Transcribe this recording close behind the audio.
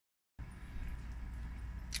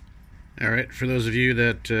Alright, for those of you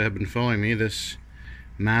that have been following me, this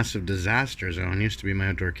massive disaster zone used to be my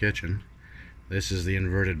outdoor kitchen. This is the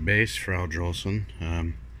inverted base for Al Jolson.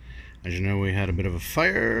 As you know, we had a bit of a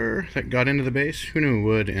fire that got into the base. Who knew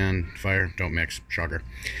wood and fire don't mix? Shocker.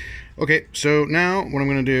 Okay, so now what I'm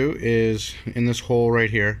going to do is, in this hole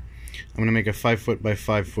right here, I'm going to make a 5 foot by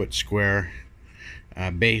 5 foot square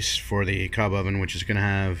base for the cob oven, which is going to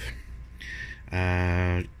have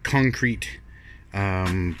concrete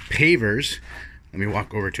pavers. Let me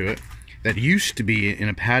walk over to it. That used to be in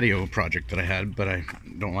a patio project that I had, but I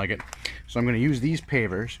don't like it. So I'm going to use these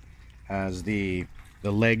pavers as the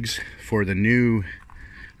legs for the new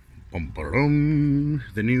cob oven.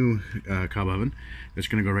 It's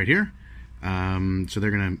going to go right here. So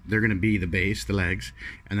they're gonna be the base, the legs,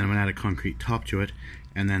 and then I'm gonna add a concrete top to it,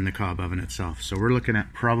 and then the cob oven itself. So we're looking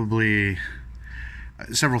at probably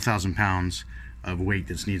several thousand pounds of weight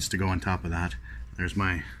that needs to go on top of that. There's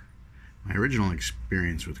my original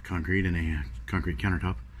experience with concrete and a concrete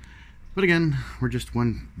countertop. But again, we're just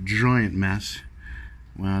one giant mess.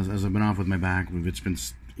 Well, as I've been off with my back, it's been,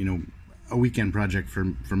 you know, a weekend project for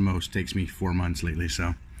most. Takes me 4 months lately,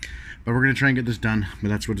 so. But we're going to try and get this done, but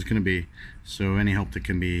that's what it's going to be. So any help that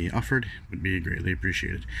can be offered would be greatly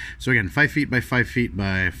appreciated. So again, 5 feet by 5 feet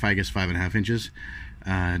by, I guess, 5.5 inches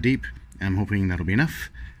deep. I'm hoping that'll be enough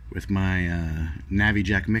with my Navi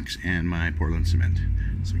Jack mix and my Portland cement.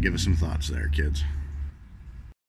 So give us some thoughts there, kids.